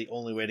materia, the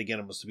only way to get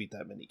them was to beat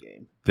that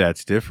minigame.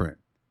 That's different.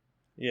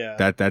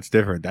 Yeah. That's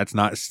different. That's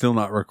still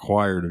not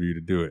required of you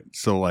to do it.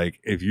 So, like,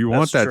 if you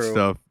want that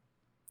stuff,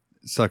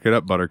 suck it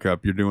up,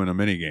 Buttercup. You're doing a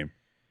minigame.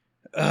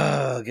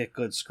 Get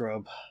good,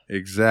 scrub.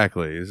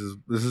 Exactly.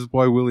 This is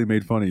why Willie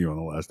made fun of you on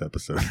the last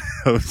episode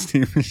of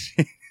Steam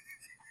Machine.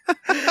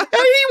 And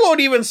he won't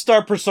even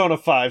start Persona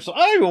 5, so I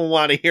don't even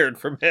want to hear it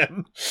from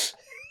him.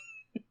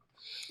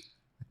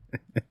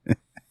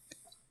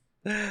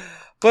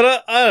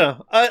 But I don't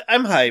know.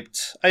 I'm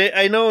hyped.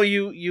 I know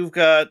you've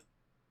got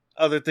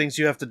other things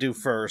you have to do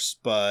first,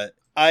 but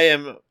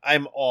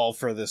I'm all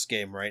for this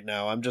game right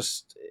now.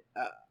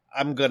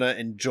 I'm gonna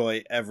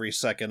enjoy every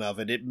second of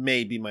it. It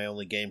may be my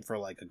only game for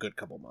like a good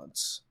couple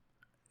months.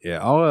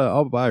 Yeah,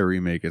 I'll buy a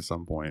remake at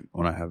some point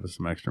when I have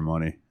some extra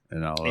money,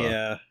 and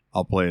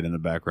I'll play it in the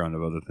background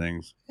of other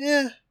things.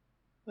 Yeah,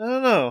 I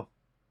don't know.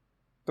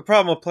 The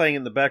problem with playing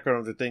in the background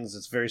of other things,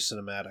 it's very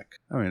cinematic.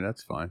 I mean,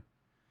 that's fine.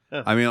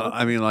 Oh, I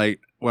mean,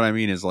 like what I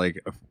mean is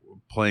like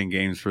playing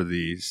games for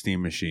the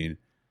Steam machine.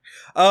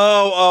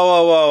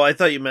 Oh! I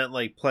thought you meant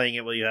like playing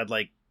it while you had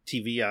like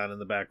TV on in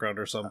the background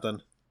or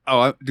something.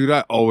 Dude,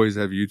 I always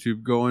have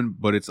YouTube going,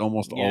 but it's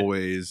almost Yeah.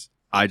 always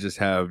I just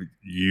have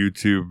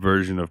YouTube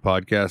version of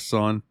podcasts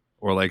on,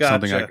 or like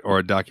something or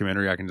a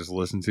documentary I can just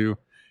listen to,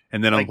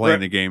 and then I'm Like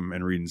playing the game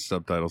and reading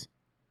subtitles.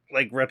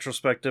 Like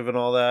retrospective and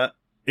all that.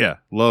 Yeah,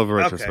 love a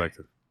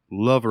retrospective. Okay.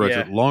 Love a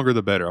retro. Yeah. Longer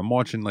the better. I'm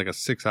watching like a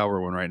 6-hour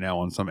one right now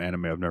on some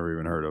anime I've never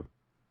even heard of.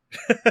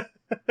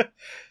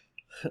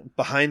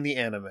 Behind the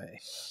anime.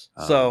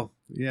 So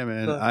yeah,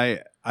 man.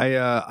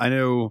 I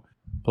know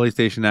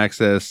PlayStation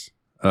Access.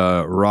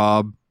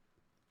 Rob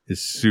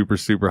is super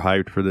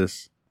hyped for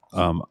this.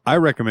 I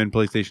recommend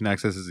PlayStation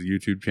Access as a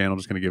YouTube channel.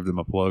 Just gonna give them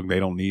a plug. They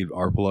don't need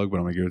our plug, but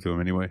I'm gonna give it to them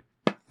anyway.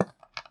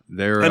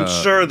 I'm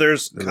sure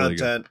there's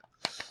content. Really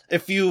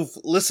if you've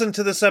listened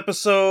to this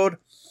episode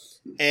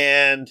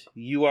and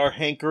you are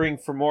hankering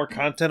for more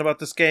content about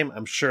this game,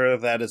 I'm sure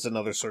that is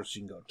another source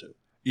you can go to.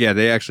 Yeah,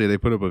 they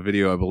put up a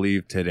video, I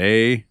believe,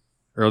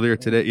 earlier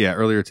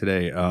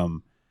today.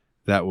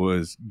 That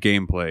was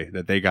gameplay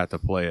that they got to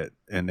play it,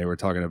 and they were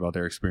talking about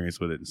their experience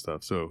with it and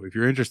stuff. So if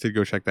you're interested,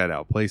 go check that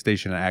out.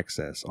 PlayStation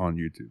Access on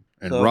YouTube.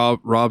 And so,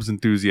 Rob's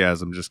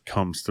enthusiasm just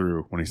comes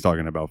through when he's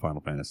talking about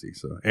Final Fantasy,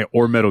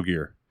 or Metal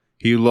Gear.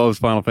 He loves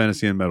Final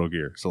Fantasy and Metal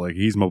Gear, so like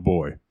he's my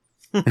boy.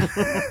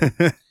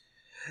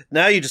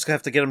 Now you just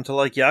have to get him to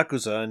like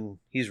Yakuza, and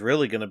he's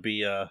really going to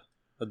be a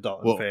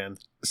Dalton fan.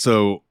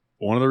 So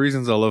one of the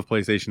reasons I love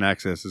PlayStation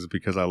Access is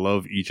because I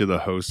love each of the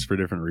hosts for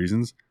different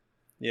reasons.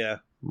 Yeah.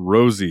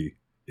 Rosie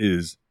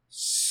is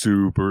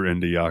super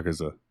into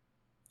Yakuza.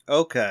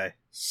 Okay.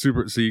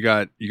 Super. So you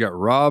got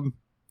Rob.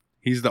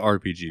 He's the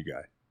RPG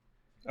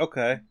guy.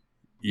 Okay.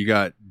 You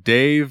got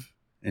Dave,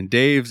 and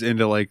Dave's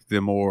into like the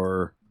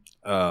more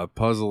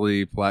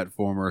puzzly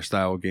platformer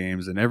style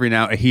games, and every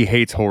now he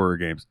hates horror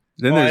games.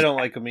 Then I don't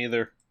like them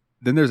either.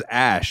 Then there's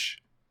Ash,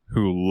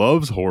 who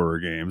loves horror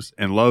games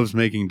and loves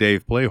making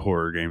Dave play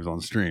horror games on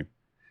stream.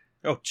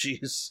 Oh,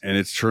 jeez. And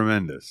it's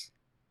tremendous.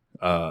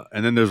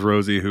 And then there's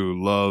Rosie,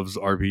 who loves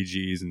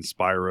RPGs and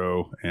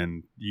Spyro,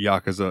 and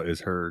Yakuza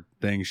is her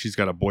thing. She's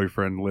got a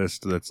boyfriend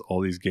list that's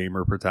all these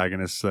gamer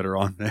protagonists that are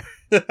on there.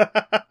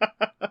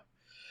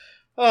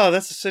 Oh,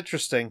 that's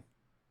interesting.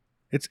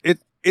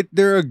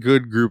 They're a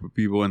good group of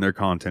people, and their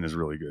content is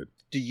really good.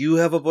 Do you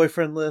have a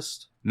boyfriend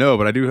list? No,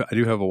 but I do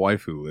have a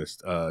waifu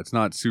list. It's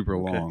not super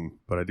long,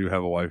 but I do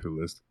have a waifu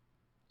list.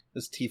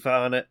 Is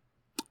Tifa on it?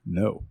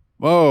 No.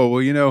 Oh,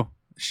 well,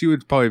 she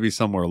would probably be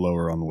somewhere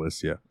lower on the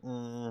list, yeah.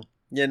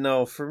 Yeah,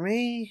 no, for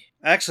me,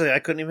 actually, I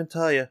couldn't even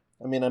tell you.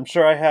 I mean, I'm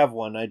sure I have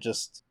one.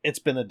 It's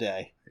been a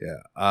day. Yeah.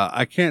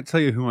 I can't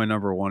tell you who my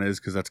number one is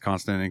because that's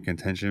constant in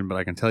contention, but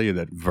I can tell you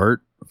that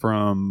Vert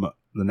from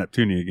the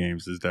Neptunia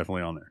games is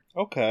definitely on there.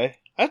 Okay.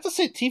 I have to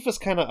say Tifa's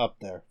kind of up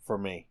there for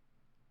me.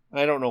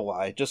 I don't know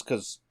why. Just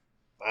because,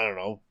 I don't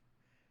know.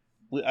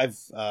 I've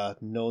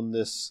known,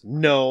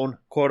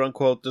 quote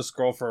unquote, this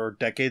girl for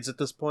decades at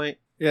this point.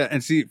 Yeah,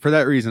 and see, for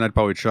that reason, I'd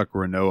probably chuck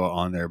Renoa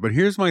on there. But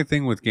here's my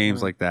thing with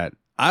games like that.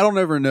 I don't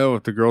ever know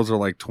if the girls are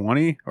like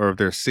 20 or if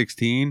they're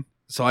 16.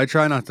 So I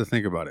try not to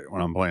think about it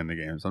when I'm playing the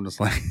games. I'm just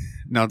like,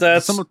 now,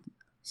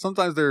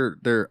 sometimes they're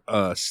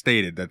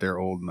stated that they're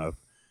old enough.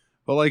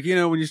 But like,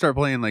 when you start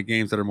playing like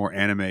games that are more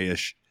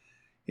anime-ish,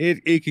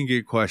 it can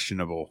get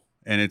questionable.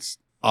 And it's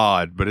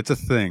odd, but it's a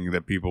thing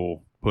that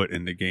people put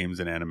into games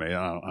and anime.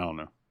 I don't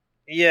know.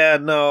 Yeah,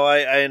 no,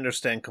 I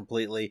understand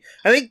completely.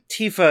 I think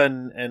Tifa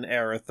and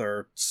Aerith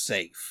are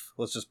safe.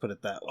 Let's just put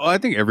it that way. Well, I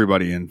think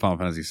everybody in Final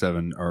Fantasy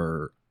VII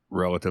are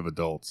relative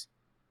adults.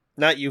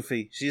 Not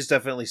Yuffie. She's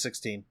definitely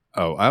 16.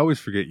 Oh, I always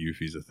forget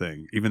Yuffie's a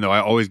thing. Even though I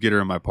always get her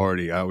in my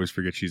party, I always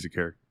forget she's a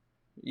character.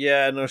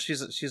 Yeah, no,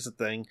 she's a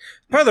thing.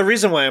 Part of the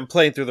reason why I'm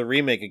playing through the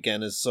remake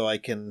again is so I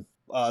can...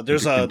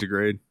 there's a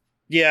intergrade.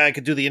 Yeah, I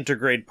could do the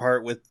intergrade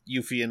part with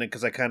Yuffie in it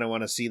because I kind of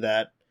want to see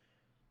that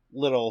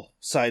little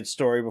side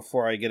story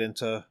before I get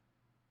into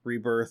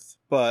Rebirth.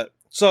 But,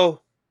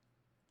 so,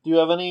 do you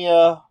have any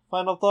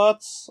final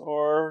thoughts?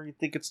 Or you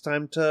think it's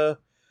time to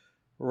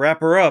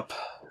wrap her up?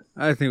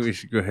 I think we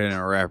should go ahead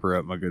and wrap her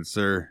up, my good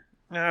sir.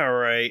 All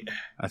right.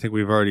 I think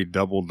we've already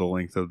doubled the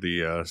length of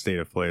the state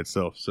of play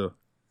itself, so...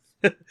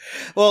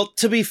 Well,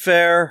 to be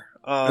fair...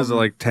 there's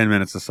like 10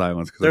 minutes of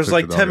silence. There's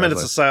like 10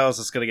 minutes of silence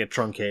that's going to get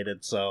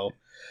truncated, so...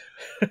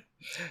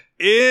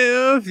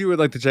 If you would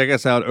like to check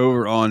us out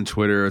over on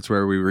Twitter, it's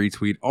where we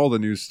retweet all the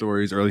news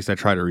stories, or at least I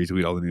try to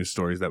retweet all the news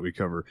stories that we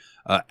cover,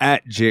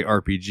 at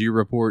JRPG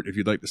Report. If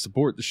you'd like to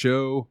support the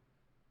show,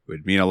 it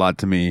would mean a lot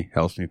to me.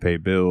 Helps me pay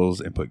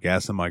bills and put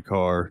gas in my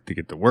car to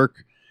get to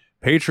work.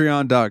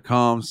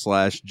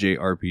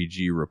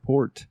 Patreon.com/JRPG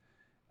Report.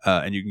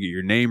 And you can get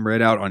your name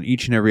read out on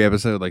each and every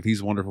episode like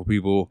these wonderful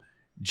people: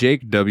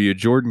 Jake W.,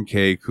 Jordan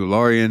K.,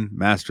 Kularian,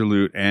 Master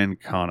Loot, and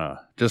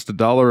Kana. Just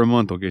 $1 a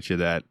month will get you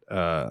that.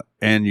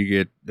 And you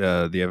get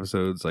the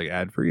episodes like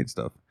ad-free and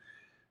stuff.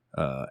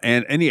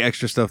 And any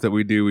extra stuff that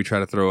we do, we try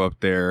to throw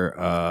up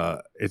there.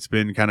 It's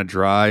been kind of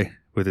dry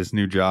with this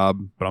new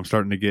job, but I'm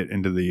starting to get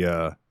into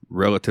the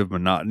relative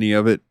monotony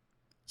of it.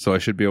 So I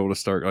should be able to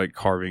start like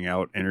carving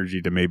out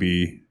energy to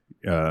maybe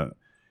do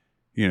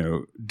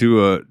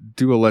a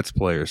let's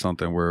play or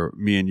something where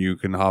me and you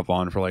can hop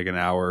on for like an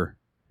hour,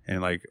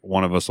 and like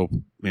one of us will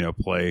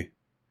play,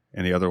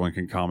 and the other one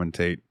can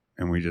commentate,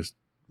 and we just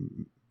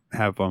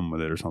have fun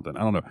with it or something.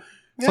 I don't know,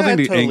 something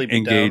to totally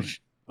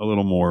engage a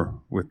little more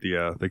with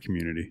the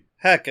community.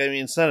 Heck, I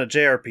mean, it's not a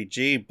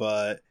JRPG,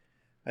 but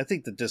I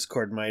think the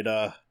Discord might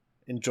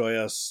enjoy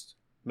us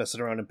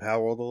messing around in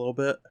Power World a little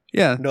bit.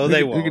 Yeah, no,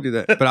 they won't. We could do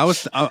that. But I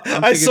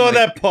saw like,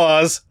 that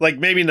pause. Like,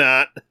 maybe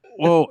not.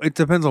 Well, it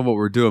depends on what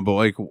we're doing, but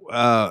like,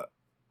 I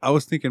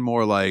was thinking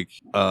more like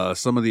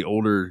some of the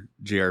older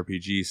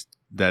JRPGs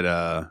that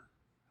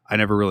I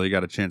never really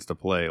got a chance to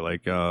play,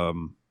 like or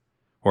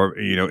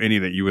any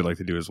that you would like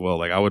to do as well.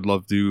 Like, I would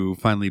love to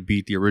finally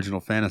beat the original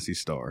Phantasy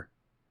Star.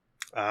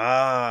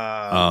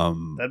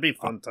 That'd be a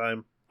fun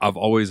time. I've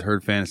always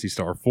heard Phantasy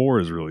Star 4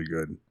 is really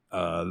good.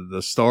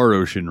 The Star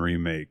Ocean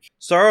remake.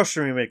 Star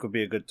Ocean remake would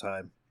be a good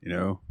time.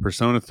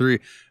 Persona 3,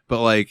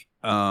 but like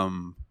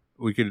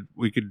we could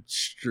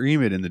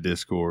stream it in the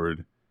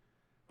Discord,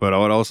 but I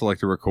would also like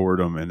to record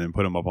them and then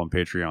put them up on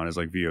Patreon as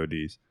like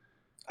VODs.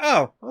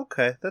 Oh,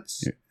 okay.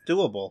 That's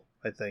doable,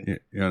 I think. You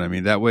know what I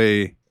mean? That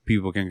way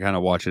people can kind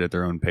of watch it at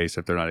their own pace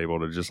if they're not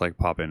able to just like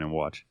pop in and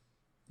watch.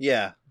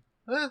 Yeah.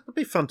 That'd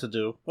be fun to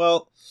do.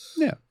 Well,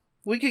 yeah.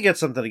 We could get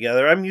something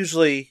together. I'm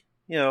usually,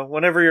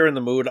 whenever you're in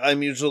the mood,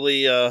 I'm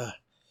usually,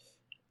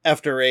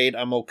 after 8,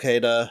 I'm okay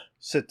to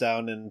sit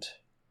down and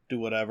do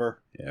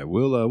whatever. Yeah,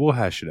 we'll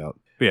hash it out.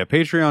 But yeah,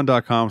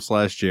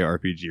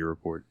 patreon.com/JRPG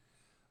report.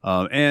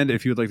 And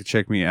if you would like to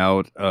check me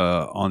out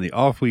on the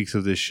off weeks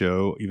of this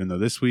show, even though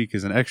this week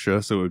is an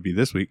extra, so it would be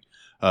this week,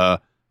 you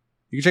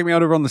can check me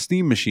out over on the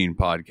Steam Machine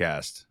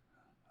podcast,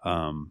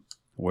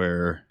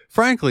 where,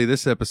 frankly,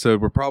 this episode,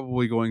 we're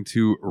probably going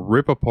to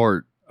rip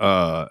apart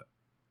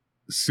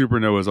Super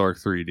Noah's Ark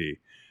 3D.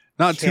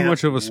 Not too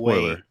much of a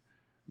spoiler,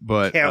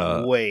 but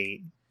can't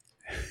wait.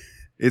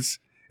 It's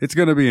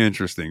going to be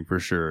interesting for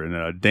sure,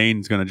 and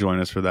Dane's going to join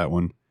us for that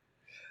one.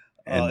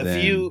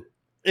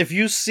 If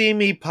you see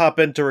me pop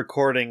into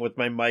recording with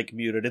my mic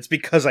muted, it's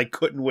because I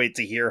couldn't wait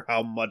to hear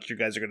how much you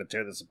guys are going to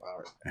tear this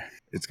apart.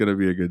 It's going to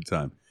be a good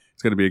time.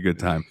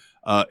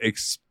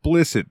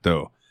 Explicit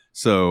though,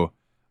 so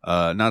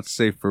not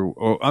safe for.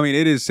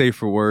 It is safe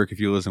for work if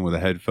you listen with a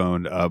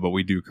headphone, but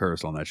we do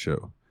curse on that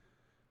show.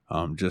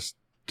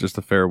 Just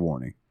a fair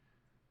warning.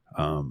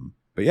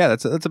 But yeah,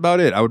 that's about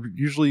it. I would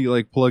usually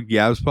like plug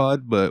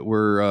Yabspod, but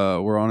we're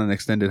on an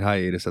extended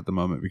hiatus at the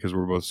moment because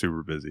we're both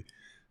super busy.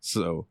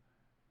 So,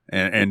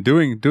 and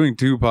doing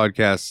 2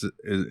 podcasts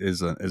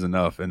is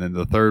enough, and then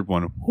the third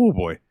one, oh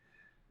boy,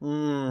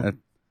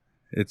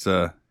 it's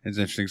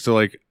interesting. So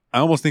like, I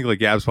almost think like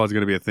Yabspod's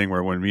going to be a thing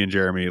where when me and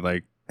Jeremy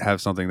like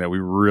have something that we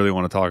really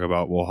want to talk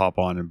about, we'll hop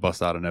on and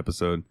bust out an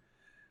episode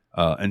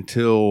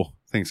until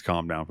things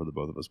calm down for the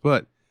both of us.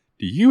 But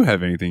do you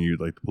have anything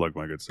you'd like to plug,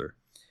 my good sir?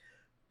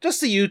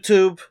 Just the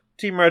YouTube,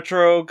 Team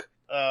Retrogue,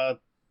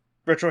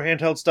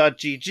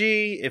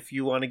 retrohandhelds.gg if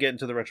you want to get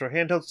into the Retro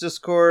Handhelds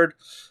Discord,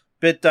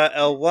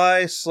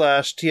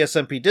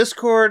 bit.ly/TSMP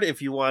Discord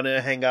if you want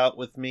to hang out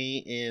with me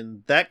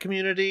in that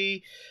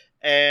community,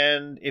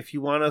 and if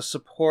you want to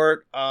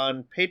support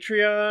on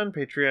Patreon,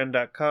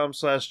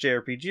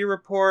 patreon.com/JRPG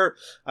report.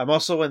 I'm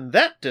also in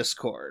that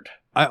Discord.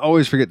 I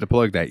always forget to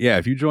plug that. Yeah,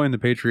 if you join the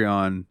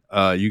Patreon,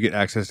 you get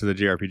access to the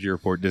JRPG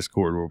Report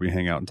Discord where we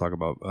hang out and talk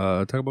about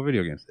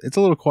video games. It's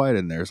a little quiet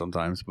in there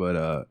sometimes,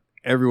 but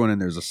everyone in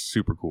there is a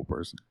super cool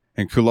person.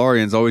 And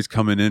Kularian's always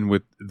coming in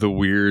with the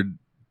weird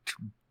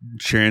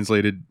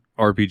translated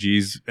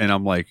RPGs, and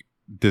I'm like,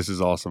 this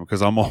is awesome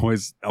because I'm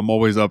always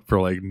up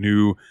for like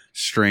new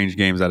strange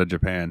games out of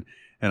Japan,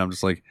 and I'm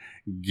just like,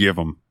 give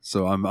them.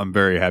 So I'm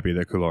very happy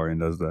that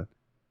Kularian does that.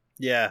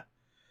 Yeah,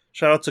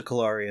 shout out to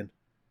Kularian.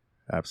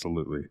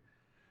 Absolutely.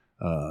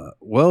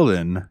 Well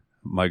then,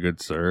 my good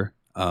sir,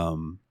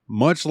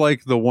 much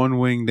like the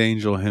one-winged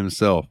angel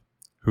himself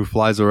who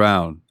flies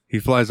around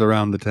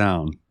the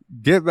town,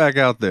 get back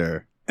out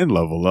there and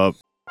level up.